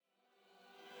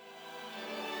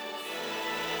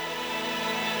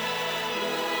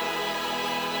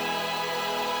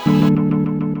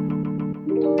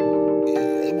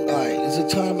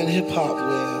hip-hop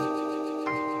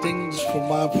where things, from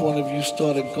my point of view,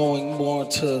 started going more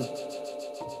to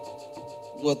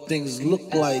what things look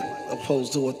like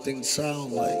opposed to what things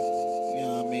sound like. You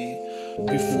know what I mean?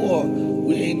 Before,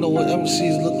 we ain't know what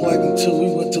MCs look like until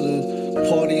we went to the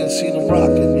party and seen them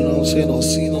rocking, you know what I'm saying? Or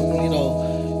seen them, you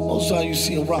know, most time you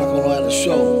see them rock on at a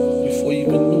show before you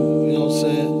even knew, you know what I'm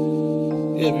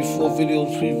saying? Yeah, before video,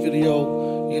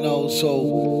 pre-video, you know,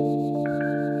 so,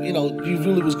 you know, you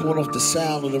really was going off the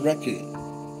sound of the record.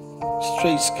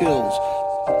 Straight skills.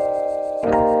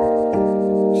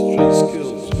 Straight skills.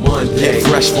 Monday,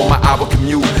 fresh for my hour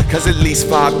commute, cause at least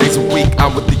 5 days a week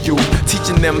I'm with the youth,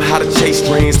 teaching them how to chase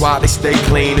dreams while they stay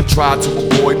clean and try to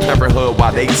avoid parenthood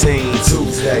while they teens.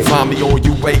 Tuesday, find me on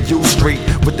UAU Street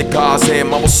with the guards and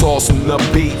mama sauce and the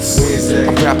beats. Wednesday,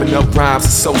 I'm wrapping up rhymes,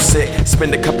 it's so sick,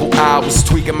 spend a couple hours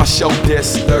tweaking my show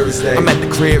disc. Thursday, I'm at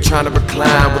the crib trying to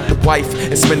recline with the wife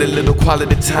and spend a little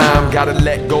quality time. Gotta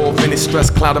let go of any stress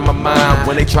clouding my mind.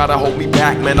 When they try to hold me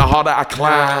back, man, the harder I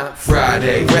climb.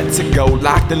 Friday, ready to go,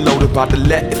 locked and loaded, about to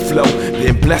let it flow,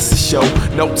 then bless the show.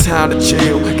 No time to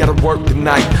chill, gotta work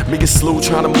tonight. Me and Slew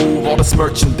trying to move all this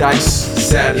merchandise.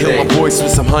 Saturday, heal my voice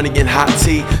with some honey and hot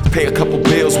tea. Pay a couple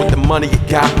bills with the money it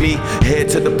got me. Head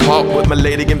to the park with my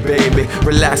lady and baby.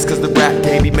 Relax cause the rap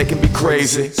game be making me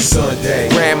crazy. Sunday,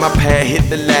 grab my pad, hit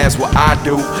the last what I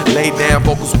do. Lay down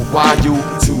vocals with YU.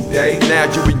 Today,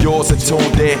 now you and yours are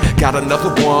tuned in. Got another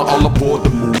one all aboard the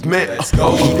movement. Let's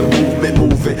go. Keep the movement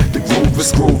moving, the groove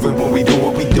is grooving. When we do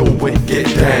what we doing, get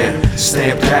down.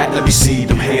 Stand back, let me see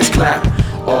them hands clap.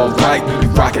 Alright, we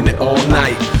be rocking it all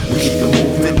night. We keep the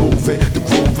movement moving, the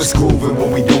groove is grooving.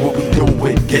 When we do what we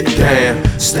doing, get down.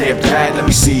 Stand back, let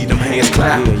me see them hands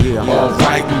clap.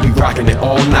 Alright, we be rocking it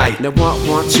all night. Now 1,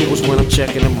 1, 2 is when I'm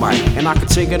checking the mic, and I can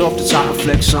take it off the top and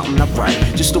flex something I write.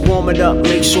 Just to warm it up,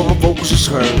 make sure my vocals is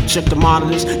heard. Check the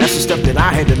monitors, that's the stuff that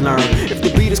I had to learn. If the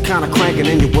beat is kinda cranking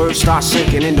and your words start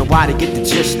sinking, and nobody get the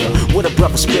gist of what a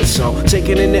brother spit, so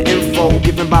taking in the info,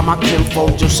 given by my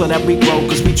kinfolk, just so that we grow,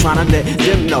 cause we tryna let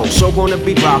them know. So gonna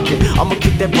be rocking, I'ma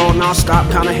kick that ball non-stop,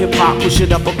 kinda hip-hop, push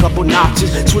it up a couple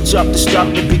notches, switch up the stuff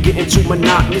that be getting too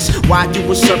monotonous. Why you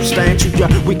was substantial, yeah,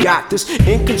 we got this,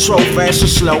 in control, fast or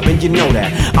slow, and you know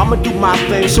that. I'ma do my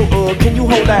thing, so can you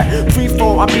hold that? Free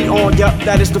fall, I be on, yup,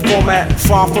 that is the format.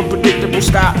 Far from predictable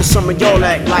style that some of y'all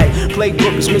act like.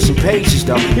 Playbook is missing pages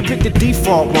though, you pick the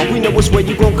default one, we know which way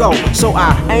you gon' go. So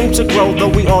I aim to grow, though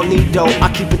we all need dough. I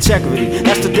keep integrity,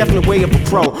 that's the definite way of a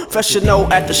pro.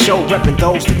 Professional at the show, reppin'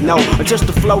 those that know. Adjust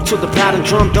the flow to the pattern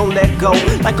drum, don't let go.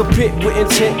 Like a pit with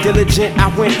intent, diligent, I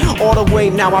went all the way,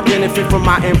 now I benefit from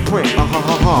my imprint. Keep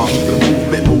the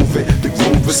movement moving, the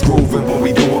groove is grooving. When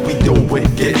we do what we doing,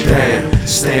 get down.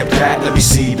 Stand back, let me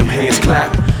see them hands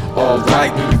clap.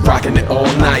 Alright, we be rocking it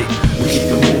all night. We keep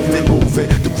the movement moving,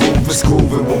 the groove is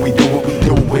grooving. When we do what we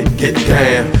doing, get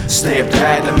down. Stand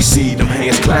back, let me see them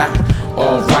hands clap.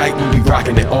 Alright, we be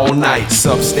rocking it all night.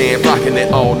 Substand rocking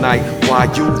it all night.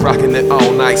 Why you rocking it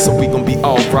all night? So we gon' be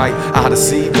alright. Out of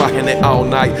C rocking it all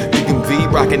night. You can be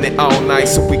rocking it all night.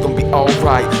 So we gon' be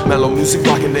alright. Mellow music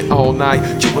rocking it all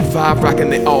night. Cuban 5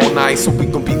 rocking it all night. So we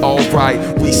gon' be alright.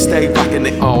 We stay rocking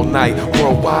it all night.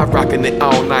 Worldwide rocking it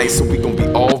all night. So we gon' be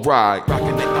alright.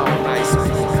 Rocking it all night.